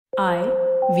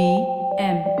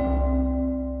IVM.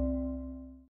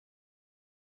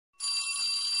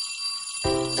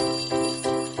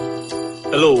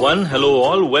 Hello one, hello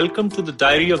all. Welcome to the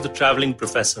Diary of the Traveling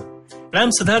Professor. And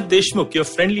I'm Siddharth Deshmukh, your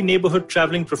friendly neighborhood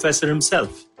traveling professor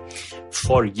himself,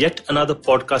 for yet another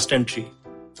podcast entry.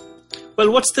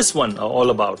 Well, what's this one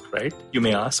all about, right? You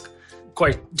may ask.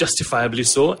 Quite justifiably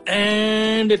so.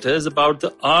 And it is about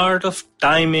the art of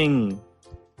timing.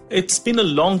 It's been a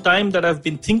long time that I've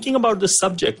been thinking about the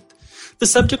subject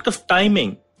of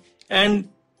timing. And,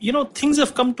 things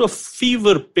have come to a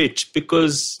fever pitch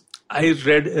because I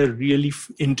read a really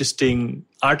interesting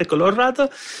article, or rather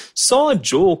saw a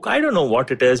joke. I don't know what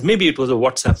it is. Maybe it was a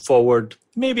WhatsApp forward.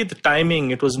 Maybe the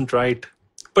timing, it wasn't right.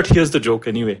 But here's the joke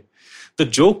anyway. The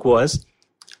joke was,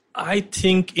 I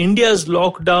think India's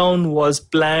lockdown was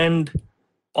planned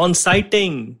on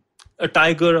sighting a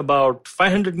tiger about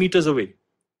 500 meters away.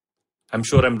 I'm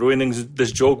sure I'm ruining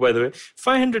this joke, by the way.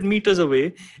 500 meters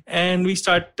away, and we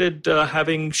started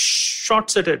having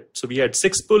shots at it. So we had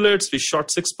 6 bullets. We shot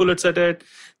 6 bullets at it.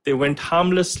 They went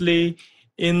harmlessly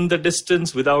in the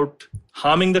distance without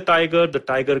harming the tiger. The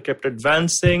tiger kept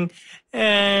advancing,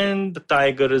 and the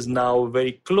tiger is now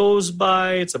very close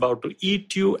by. It's about to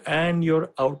eat you, and you're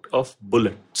out of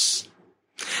bullets.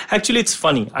 Actually, it's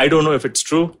funny. I don't know if it's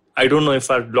true. I don't know if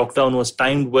our lockdown was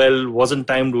timed well, wasn't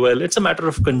timed well. It's a matter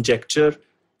of conjecture.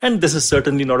 And this is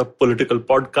certainly not a political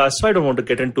podcast, so I don't want to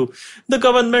get into the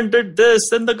government did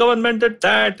this and the government did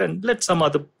that and let some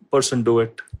other person do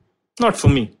it. Not for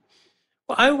me.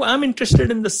 I'm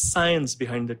interested in the science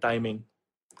behind the timing.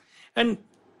 And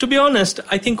to be honest,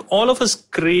 I think all of us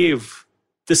crave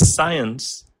this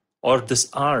science or this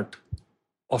art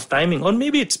of timing, or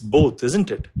maybe it's both, isn't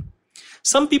it?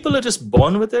 Some people are just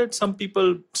born with it. Some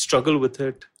people struggle with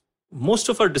it. Most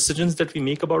of our decisions that we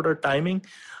make about our timing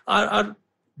are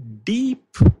deep,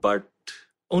 but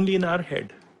only in our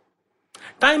head.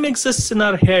 Time exists in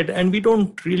our head, and we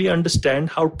don't really understand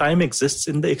how time exists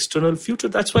in the external future.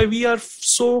 That's why we are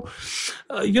so,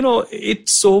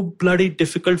 it's so bloody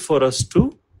difficult for us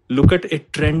to look at a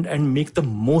trend and make the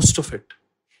most of it.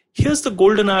 Here's the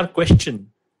golden hour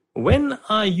question. When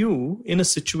are you in a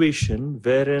situation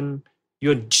wherein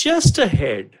you're just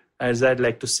ahead, as I'd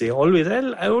like to say always?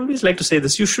 I always like to say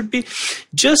this. You should be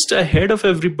just ahead of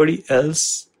everybody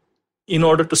else in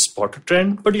order to spot a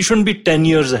trend, but you shouldn't be 10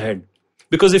 years ahead.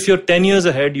 Because if you're 10 years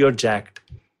ahead, you're jacked.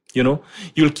 You'll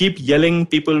keep yelling.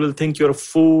 People will think you're a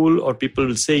fool, or people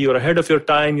will say you're ahead of your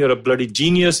time. You're a bloody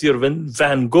genius. You're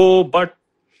Van Gogh, but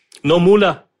no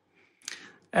moolah.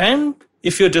 And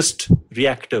if you're just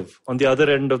reactive on the other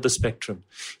end of the spectrum.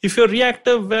 If you're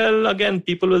reactive, well, again,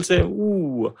 people will say,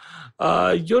 ooh,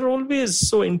 you're always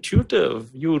so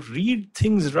intuitive. You read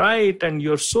things right, and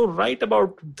you're so right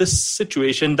about this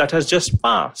situation that has just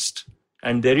passed.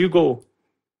 And there you go.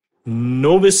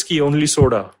 No whiskey, only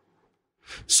soda.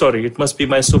 Sorry, it must be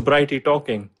my sobriety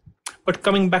talking. But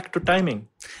coming back to timing,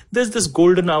 there's this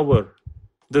golden hour.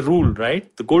 The rule,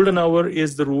 right? The golden hour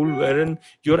is the rule wherein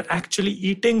you're actually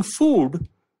eating food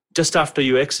just after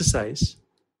you exercise.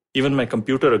 Even my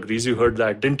computer agrees. You heard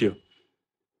that, didn't you?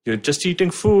 You're just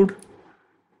eating food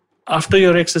after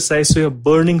your exercise, so you're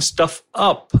burning stuff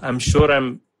up. I'm sure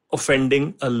I'm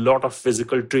offending a lot of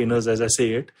physical trainers as I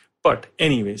say it. But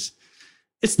anyways,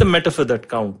 it's the metaphor that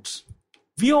counts.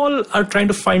 We all are trying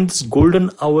to find this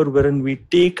golden hour wherein we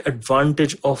take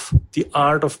advantage of the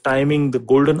art of timing, the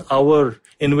golden hour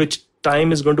in which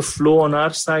time is going to flow on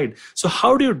our side. So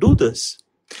how do you do this?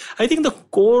 I think the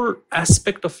core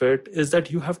aspect of it is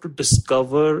that you have to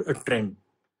discover a trend.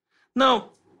 Now,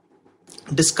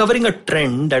 discovering a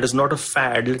trend that is not a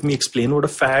fad, let me explain what a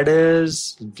fad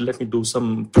is. Let me do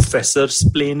some professor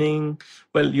explaining.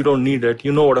 Well, you don't need it.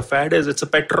 You know what a fad is. It's a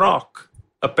pet rock.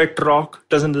 A pet rock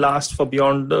doesn't last for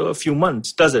beyond a few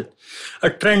months, does it?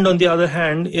 A trend, on the other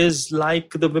hand, is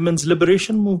like the women's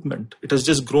liberation movement. It has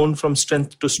just grown from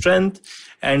strength to strength,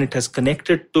 and it has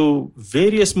connected to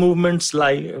various movements,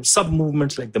 like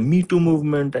sub-movements like the Me Too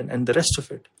movement and the rest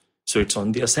of it. So it's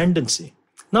on the ascendancy.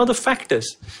 Now, the fact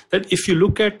is that if you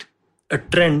look at a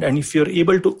trend, and if you're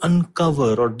able to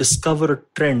uncover or discover a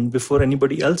trend before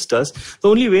anybody else does, the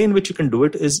only way in which you can do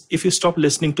it is if you stop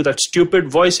listening to that stupid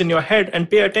voice in your head and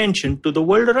pay attention to the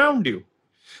world around you.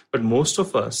 But most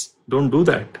of us don't do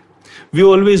that. We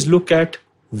always look at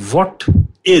what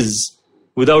is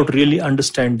without really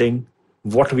understanding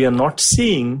what we are not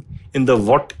seeing in the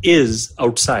what is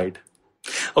outside.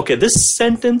 Okay, this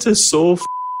sentence is so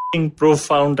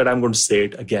profound that I'm going to say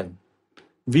it again.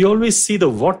 We always see the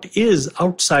what is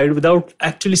outside without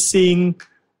actually seeing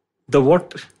the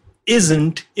what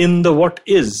isn't in the what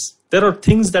is. There are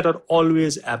things that are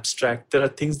always abstract. There are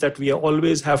things that we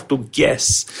always have to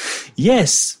guess.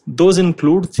 Yes, those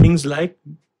include things like,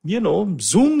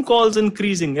 Zoom calls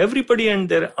increasing. Everybody and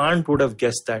their aunt would have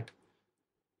guessed that.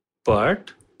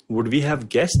 But would we have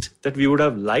guessed that we would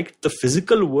have liked the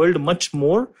physical world much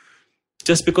more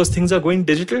just because things are going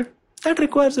digital? That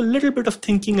requires a little bit of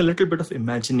thinking, a little bit of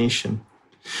imagination.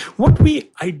 What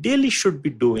we ideally should be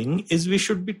doing is we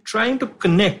should be trying to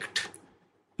connect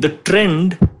the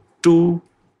trend to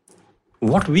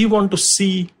what we want to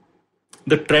see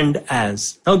the trend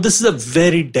as. Now, this is a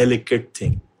very delicate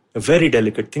thing,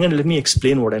 and let me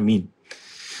explain what I mean.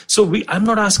 So I'm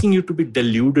not asking you to be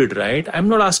deluded, right? I'm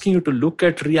not asking you to look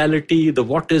at reality, the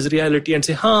what is reality, and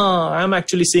say, I'm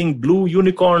actually seeing blue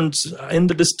unicorns in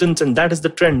the distance and that is the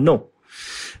trend. No.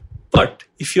 But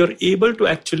if you're able to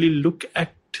actually look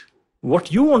at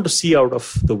what you want to see out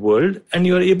of the world, and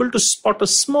you're able to spot a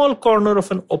small corner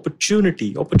of an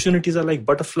opportunity. Opportunities are like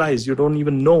butterflies. You don't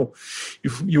even know.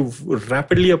 You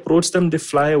rapidly approach them, they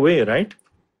fly away, right?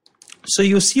 So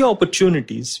you see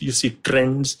opportunities, you see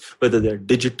trends, whether they're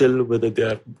digital, whether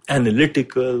they're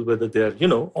analytical, whether they're,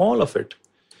 all of it.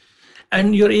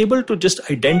 And you're able to just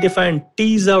identify and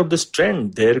tease out this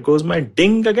trend. There goes my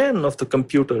ding again of the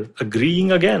computer,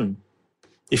 agreeing again.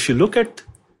 If you look at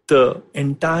the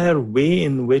entire way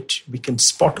in which we can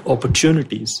spot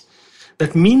opportunities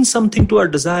that mean something to our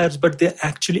desires, but they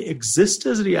actually exist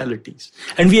as realities,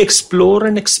 and we explore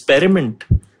and experiment,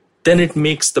 then it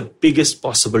makes the biggest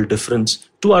possible difference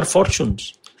to our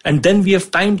fortunes. And then we have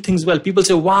timed things well. People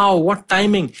say, wow, what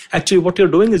timing. Actually, what you're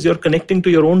doing is you're connecting to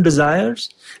your own desires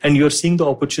and you're seeing the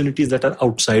opportunities that are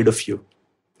outside of you.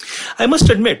 I must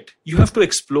admit, you have to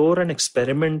explore and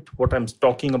experiment what I'm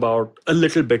talking about a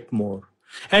little bit more.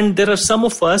 And there are some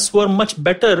of us who are much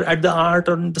better at the art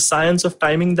or the science of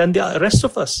timing than the rest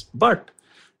of us. But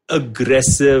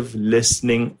aggressive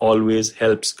listening always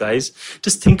helps, guys.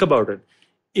 Just think about it.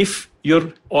 If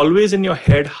you're always in your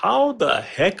head, how the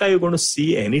heck are you going to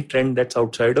see any trend that's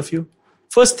outside of you?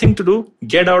 First thing to do,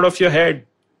 get out of your head.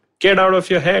 Get out of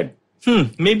your head.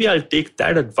 Maybe I'll take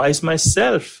that advice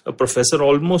myself. A professor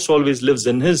almost always lives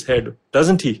in his head,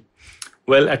 doesn't he?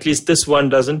 Well, at least this one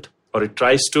doesn't, or it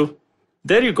tries to.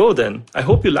 There you go then. I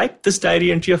hope you liked this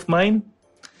diary entry of mine.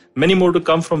 Many more to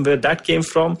come from where that came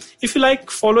from. If you like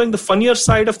following the funnier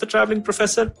side of the traveling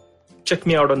professor, check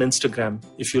me out on Instagram.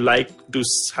 If you like to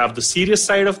have the serious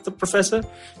side of the professor,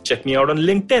 check me out on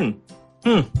LinkedIn.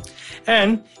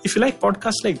 And if you like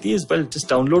podcasts like these, well, just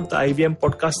download the IVM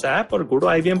Podcast app or go to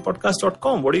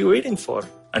ivmpodcast.com. What are you waiting for?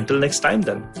 Until next time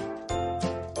then.